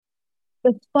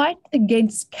The fight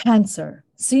against cancer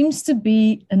seems to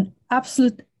be an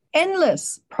absolute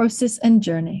endless process and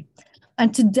journey.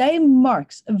 And today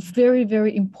marks a very,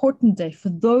 very important day for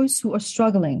those who are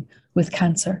struggling with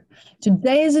cancer.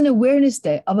 Today is an awareness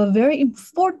day of a very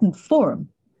important form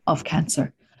of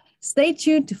cancer. Stay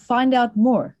tuned to find out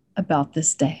more about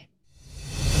this day.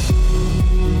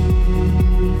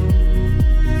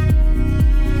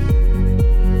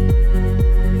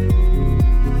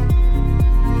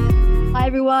 Hi,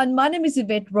 everyone. My name is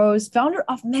Yvette Rose, founder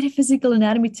of Metaphysical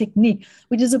Anatomy Technique,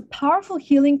 which is a powerful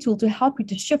healing tool to help you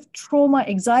to shift trauma,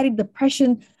 anxiety,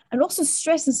 depression, and also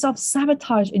stress and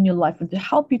self-sabotage in your life, and to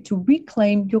help you to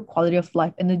reclaim your quality of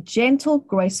life in a gentle,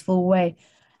 graceful way.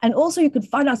 And also, you can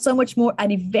find out so much more at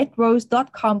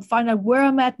YvetteRose.com. Find out where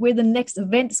I'm at, where the next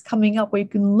event is coming up, where you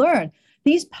can learn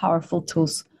these powerful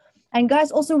tools. And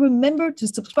guys, also remember to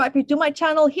subscribe to my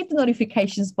channel, hit the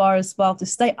notifications bar as well to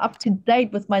stay up to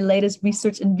date with my latest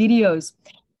research and videos.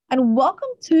 And welcome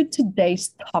to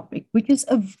today's topic, which is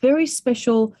a very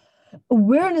special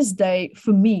awareness day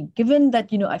for me, given that,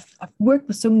 I've worked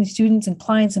with so many students and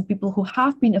clients and people who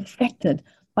have been affected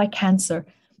by cancer.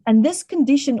 And this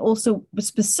condition also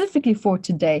specifically for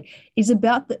today is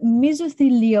about the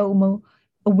mesothelioma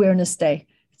awareness day.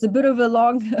 It's a bit of a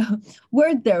long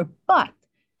word there, but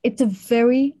it's a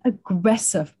very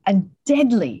aggressive and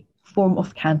deadly form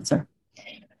of cancer.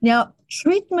 Now,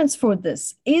 treatments for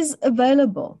this is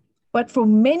available, but for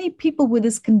many people with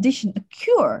this condition, a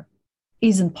cure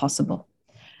isn't possible.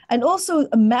 And also,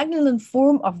 a malignant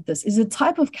form of this is a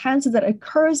type of cancer that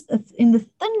occurs in the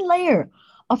thin layer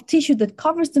of tissue that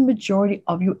covers the majority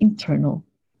of your internal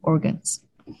organs.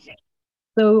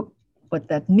 So what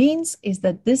that means is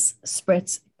that this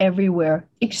spreads everywhere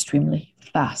extremely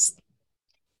fast.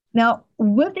 Now,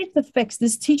 with its effects,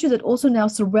 this tissue that also now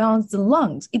surrounds the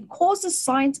lungs, it causes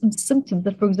signs and symptoms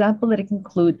that, for example, that it can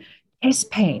include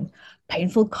chest pain,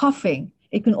 painful coughing.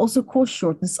 It can also cause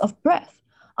shortness of breath,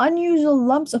 unusual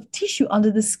lumps of tissue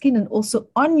under the skin and also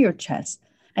on your chest,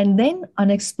 and then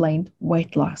unexplained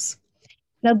weight loss.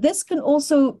 Now, this can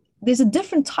also, there's a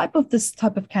different type of this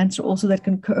type of cancer also that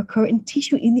can occur in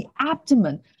tissue in the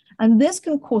abdomen. And this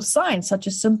can cause signs such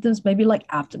as symptoms maybe like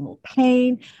abdominal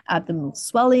pain, abdominal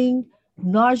swelling,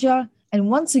 nausea, and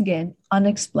once again,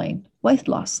 unexplained weight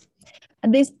loss.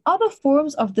 And there's other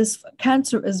forms of this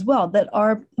cancer as well that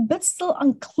are a bit still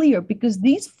unclear because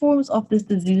these forms of this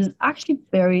disease is actually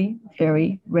very,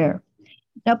 very rare.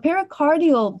 Now,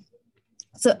 pericardial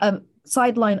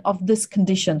sideline of this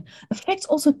condition affects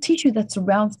also tissue that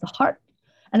surrounds the heart,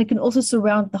 and it can also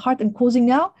surround the heart and causing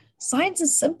now signs and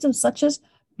symptoms such as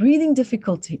breathing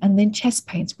difficulty and then chest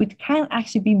pains, which can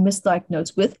actually be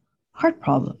misdiagnosed with heart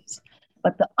problems.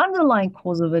 But the underlying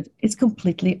cause of it is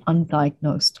completely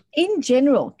undiagnosed. In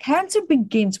general, cancer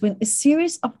begins when a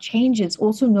series of changes,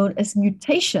 also known as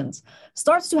mutations,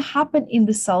 starts to happen in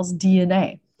the cell's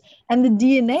DNA. And the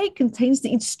DNA contains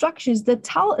the instructions that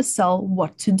tell a cell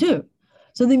what to do.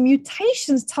 So the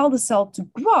mutations tell the cell to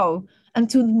grow and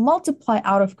to multiply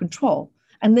out of control.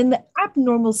 And then the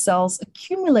abnormal cells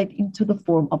accumulate into the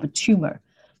form of a tumor.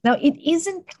 Now, it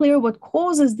isn't clear what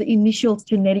causes the initial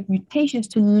genetic mutations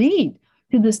to lead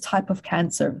to this type of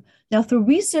cancer. Now, through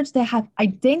research, they have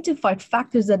identified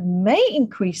factors that may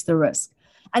increase the risk.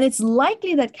 And it's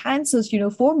likely that cancers,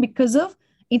 form because of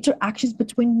interactions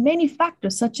between many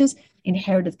factors, such as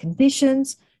inherited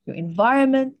conditions, your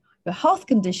environment, your health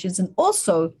conditions, and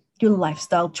also your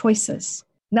lifestyle choices.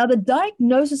 Now, the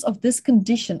diagnosis of this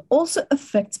condition also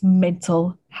affects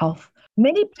mental health.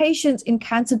 Many patients in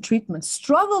cancer treatment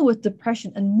struggle with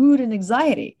depression and mood and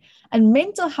anxiety, and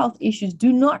mental health issues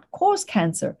do not cause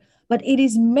cancer, but it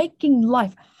is making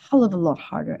life a hell of a lot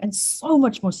harder and so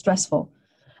much more stressful.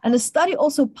 And a study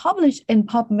also published in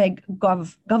PubMed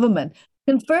Government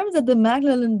confirms that the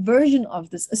malignant version of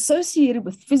this associated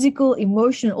with physical,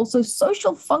 emotional, also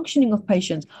social functioning of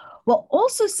patients, while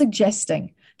also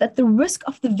suggesting that the risk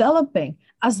of developing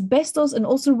asbestos and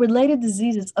also related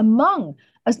diseases among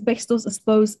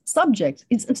asbestos-exposed subjects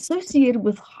is associated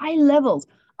with high levels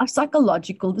of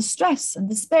psychological distress and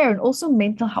despair and also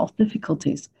mental health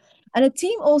difficulties. And a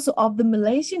team also of the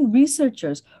Malaysian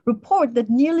researchers report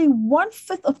that nearly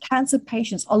 1/5 of cancer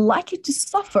patients are likely to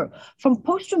suffer from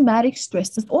post-traumatic stress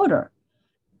disorder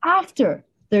after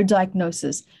their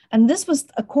diagnosis. And this was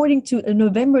according to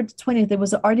November 20th, there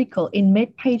was an article in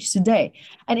MedPage Today.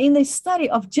 And in a study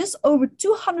of just over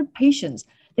 200 patients,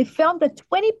 they found that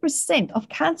 20% of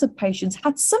cancer patients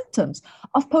had symptoms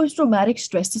of post-traumatic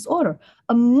stress disorder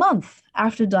a month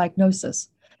after diagnosis.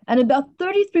 And about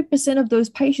 33% of those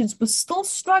patients were still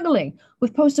struggling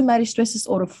with post-traumatic stress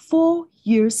disorder 4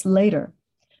 years later.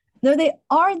 Now, there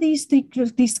are these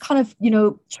kind of,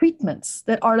 treatments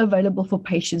that are available for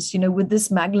patients, with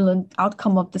this malignant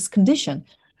outcome of this condition.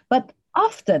 But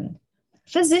often,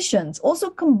 physicians also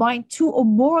combine two or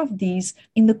more of these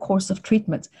in the course of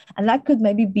treatment. And that could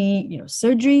maybe be,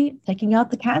 surgery, taking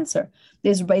out the cancer.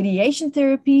 There's radiation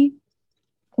therapy.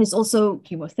 There's also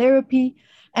chemotherapy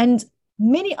and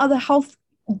many other health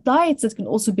diets that can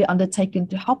also be undertaken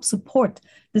to help support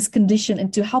this condition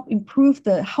and to help improve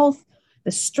the health,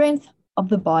 the strength of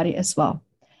the body as well.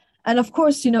 And of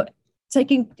course,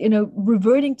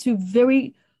 reverting to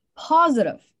very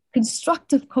positive,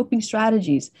 constructive coping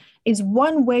strategies is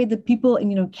one way that people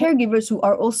and, caregivers who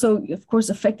are also, of course,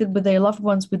 affected with their loved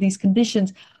ones with these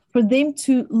conditions, for them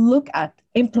to look at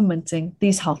implementing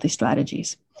these healthy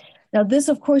strategies. Now, this,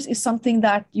 of course, is something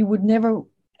that you would never,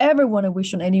 ever want to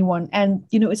wish on anyone. And,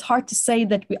 it's hard to say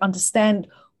that we understand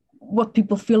what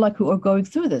people feel like who are going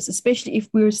through this, especially if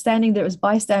we're standing there as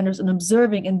bystanders and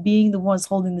observing and being the ones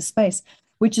holding the space,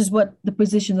 which is what the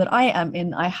position that I am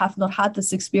in. I have not had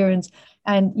this experience,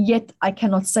 and yet I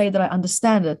cannot say that I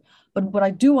understand it. But what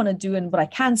I do want to do and what I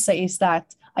can say is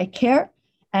that I care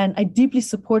and I deeply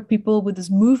support people with this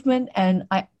movement. And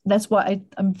that's why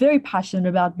I'm very passionate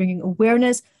about bringing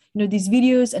awareness, these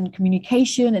videos and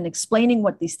communication and explaining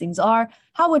what these things are,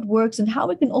 how it works, and how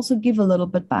we can also give a little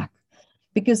bit back.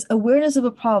 Because awareness of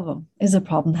a problem is a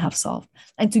problem half solved.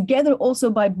 And together also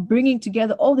by bringing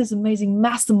together all these amazing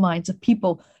masterminds of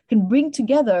people can bring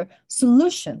together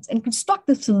solutions and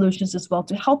constructive solutions as well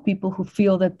to help people who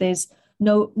feel that there's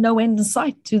no end in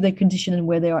sight to their condition and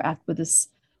where they are at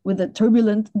with a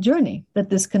turbulent journey that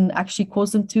this can actually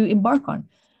cause them to embark on.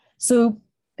 So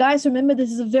guys, remember,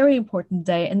 this is a very important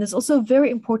day. And it's also a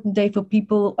very important day for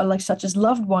people such as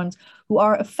loved ones who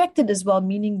are affected as well,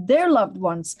 meaning their loved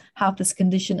ones have this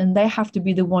condition and they have to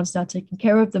be the ones now taking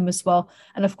care of them as well.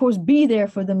 And of course, be there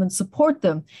for them and support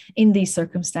them in these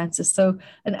circumstances. So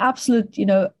an absolute,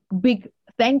 big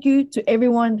thank you to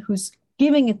everyone who's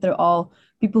giving it their all,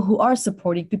 people who are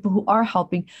supporting, people who are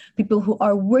helping, people who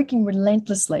are working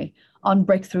relentlessly on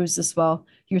breakthroughs as well.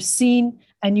 You're seen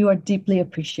and you are deeply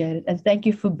appreciated. And thank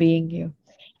you for being you.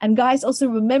 And guys, also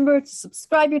remember to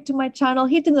subscribe here to my channel,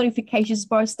 hit the notifications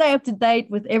bar, stay up to date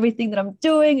with everything that I'm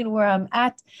doing and where I'm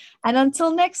at. And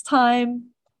until next time,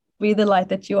 be the light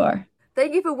that you are.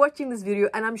 Thank you for watching this video,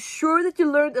 and I'm sure that you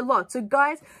learned a lot. So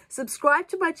guys, subscribe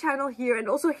to my channel here and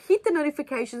also hit the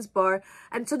notifications bar,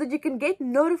 and so that you can get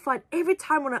notified every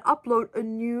time when I upload a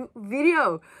new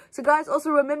video. So guys, also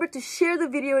remember to share the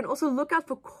video and also look out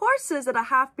for courses that I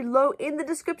have below in the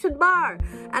description bar.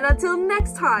 And until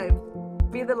next time,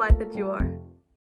 be the light that you are.